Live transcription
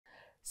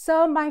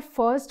So my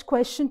first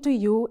question to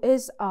you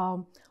is,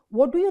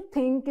 what do you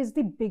think is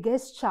the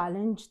biggest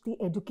challenge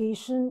the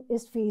education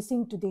is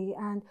facing today,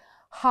 and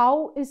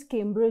how is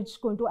Cambridge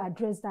going to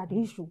address that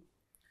issue?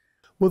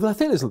 Well, I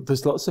think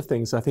there's lots of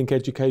things. I think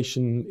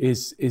education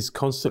is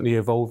constantly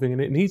evolving, and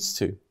it needs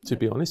to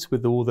be honest,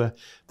 with all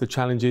the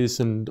challenges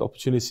and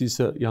opportunities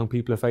that young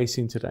people are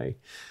facing today.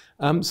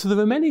 So there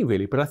are many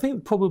really, but I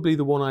think probably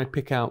the one I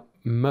pick out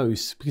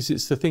most, because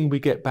it's the thing we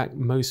get back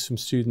most from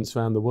students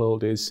around the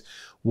world, is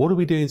what are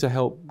we doing to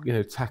help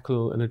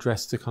tackle and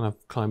address the kind of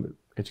climate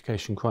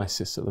education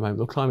crisis at the moment,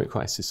 or climate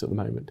crisis at the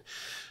moment.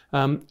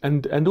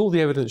 And all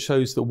the evidence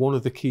shows that one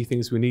of the key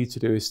things we need to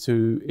do is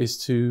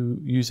to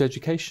use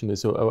education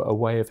as a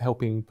way of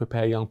helping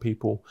prepare young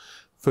people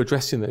for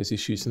addressing those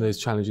issues and those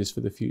challenges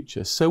for the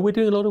future. So we're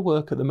doing a lot of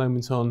work at the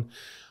moment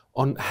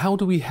on how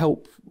do we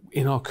help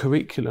in our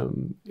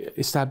curriculum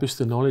establish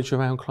the knowledge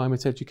around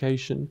climate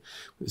education,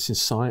 whether it's in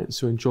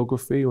science or in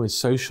geography or in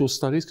social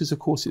studies, because of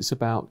course it's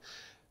about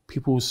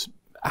people's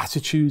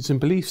attitudes and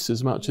beliefs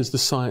as much as the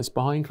science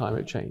behind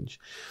climate change.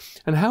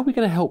 And how are we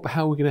going to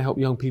help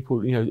young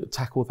people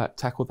tackle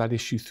that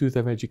issue through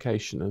their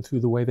education and through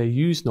the way they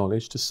use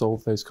knowledge to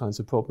solve those kinds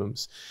of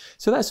problems.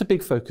 So that's a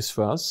big focus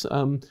for us.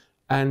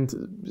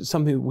 And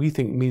something that we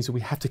think means that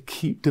we have to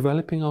keep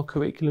developing our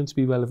curriculum to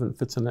be relevant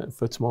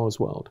for tomorrow's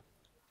world.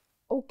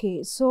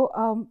 Okay, so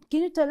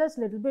can you tell us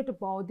a little bit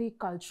about the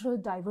cultural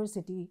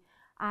diversity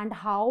and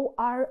how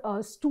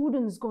are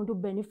students going to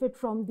benefit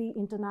from the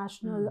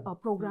international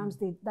programs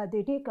that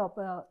they take up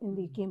in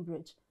the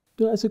Cambridge?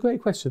 That's a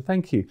great question.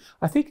 Thank you.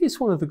 I think it's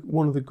one of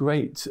the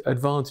great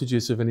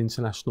advantages of an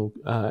international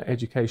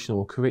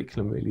educational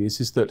curriculum. Really,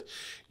 is that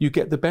you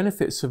get the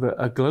benefits of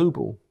a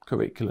global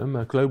curriculum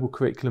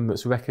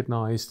that's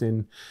recognised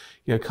in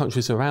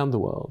countries around the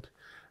world.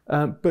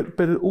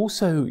 But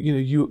also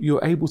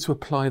you're able to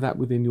apply that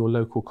within your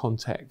local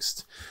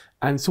context.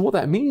 And so what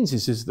that means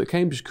is that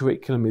Cambridge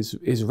curriculum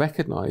is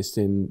recognised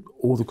in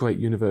all the great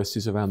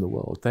universities around the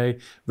world. They're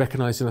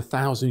recognised in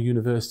 1,000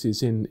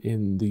 universities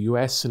in the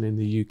US and in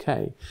the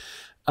UK.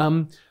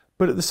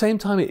 But at the same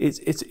time,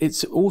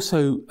 it's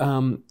also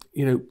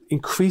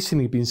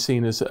increasingly been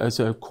seen as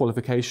a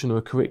qualification or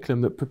a curriculum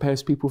that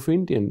prepares people for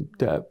Indian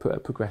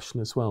progression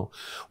as well.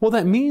 What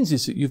that means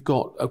is that you've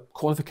got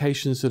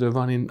qualifications that are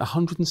run in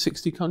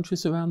 160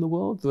 countries around the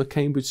world. There are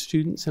Cambridge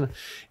students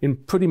in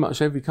pretty much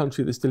every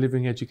country that's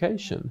delivering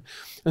education.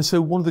 And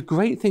so one of the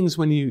great things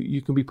when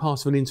you can be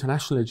part of an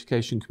international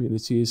education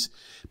community is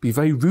be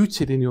very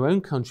rooted in your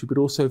own country, but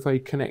also very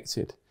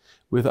connected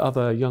with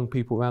other young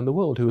people around the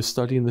world who are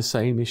studying the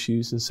same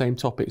issues and same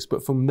topics,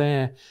 but from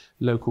their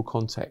local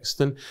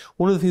context. And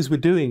one of the things we're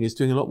doing is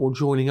doing a lot more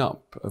joining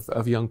up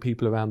of young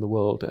people around the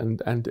world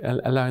and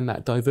allowing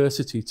that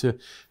diversity to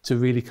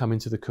really come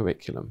into the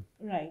curriculum.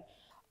 Right.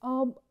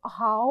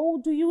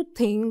 How do you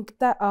think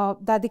that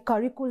that the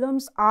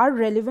curriculums are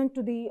relevant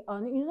to the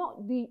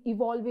the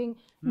evolving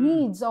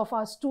needs of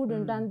our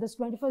student and this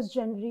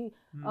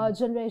 21st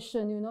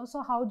generation?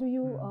 So how do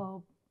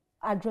you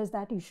address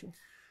that issue?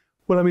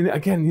 Well, I mean,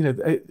 again,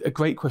 a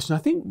great question. I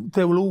think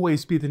there will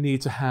always be the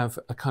need to have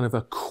a kind of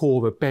a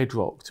core, a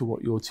bedrock to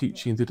what you're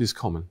teaching that is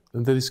common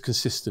and that is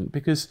consistent,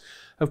 because,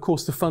 of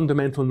course, the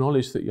fundamental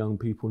knowledge that young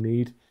people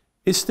need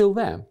is still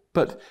there.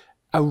 But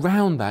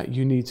around that,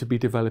 you need to be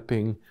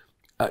developing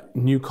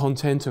new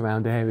content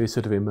around areas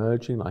that are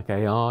emerging, like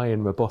AI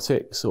and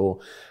robotics, or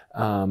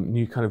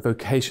new kind of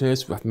vocational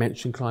areas. I've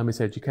mentioned climate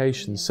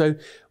education. So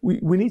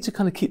we need to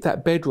kind of keep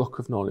that bedrock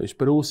of knowledge,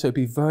 but also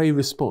be very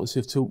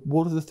responsive to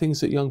what are the things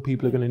that young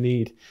people are going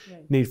to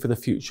need for the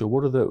future.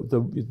 What are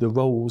the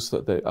roles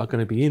that are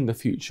going to be in the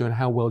future, and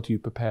how well do you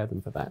prepare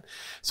them for that?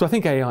 So I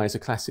think AI is a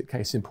classic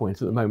case in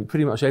point at the moment.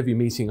 Pretty much every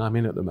meeting I'm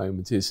in at the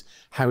moment is,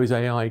 how is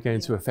AI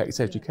going to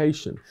affect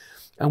education?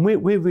 And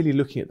we're really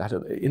looking at that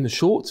in the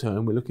short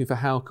term. We're looking for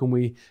how can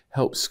we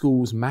help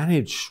schools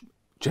manage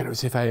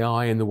generative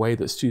AI in the way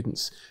that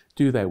students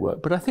do their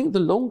work. But I think the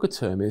longer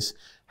term is,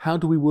 how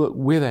do we work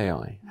with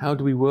AI? How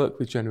do we work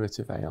with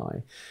generative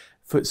AI?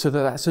 So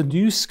that's a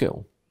new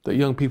skill that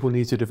young people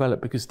need to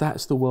develop, because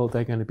that's the world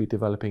they're going to be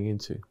developing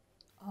into.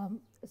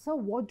 So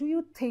what do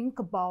you think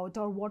about,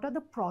 or what are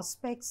the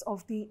prospects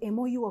of the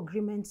MOU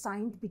agreement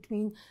signed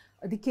between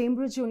the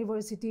Cambridge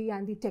University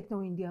and the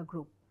Techno India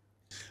Group?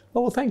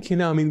 Oh, well, thank you.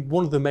 Now, I mean,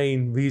 one of the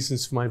main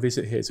reasons for my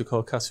visit here to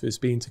Kolkata has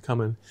been to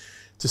come and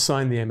to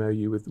sign the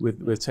MOU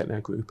with Techno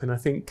Group. And I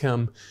think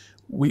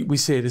we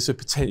see it as a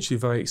potentially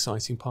very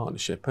exciting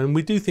partnership. And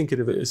we do think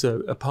of it as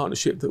a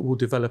partnership that will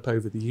develop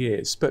over the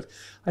years. But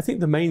I think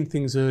the main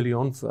things early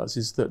on for us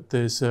is that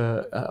there's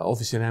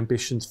obviously an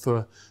ambition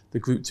for the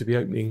group to be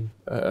opening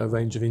a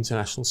range of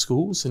international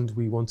schools. And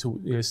we want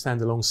to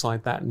stand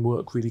alongside that and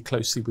work really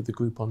closely with the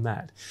group on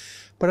that.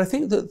 But I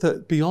think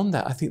that beyond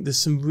that, I think there's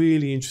some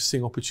really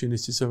interesting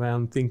opportunities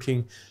around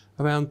thinking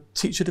around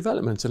teacher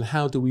development, and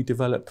how do we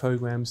develop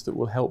programs that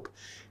will help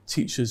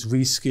teachers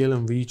reskill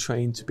and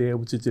retrain to be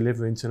able to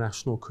deliver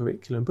international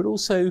curriculum, but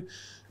also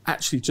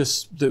actually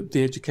just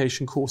the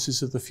education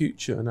courses of the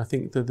future. And I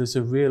think that there's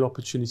a real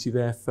opportunity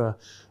there for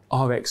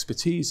our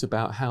expertise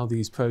about how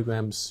these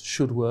programs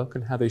should work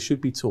and how they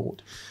should be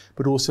taught,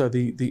 but also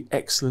the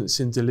excellence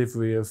in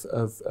delivery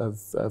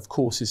of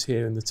courses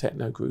here in the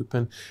Techno Group.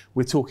 And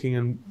we're talking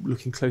and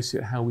looking closely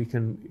at how we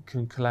can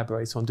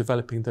collaborate on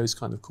developing those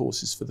kind of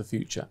courses for the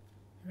future.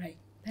 Right.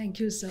 Thank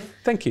you, sir.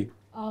 Thank you.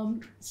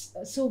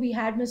 So we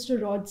had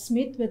Mr. Rod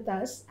Smith with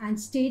us, and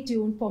stay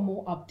tuned for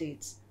more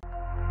updates.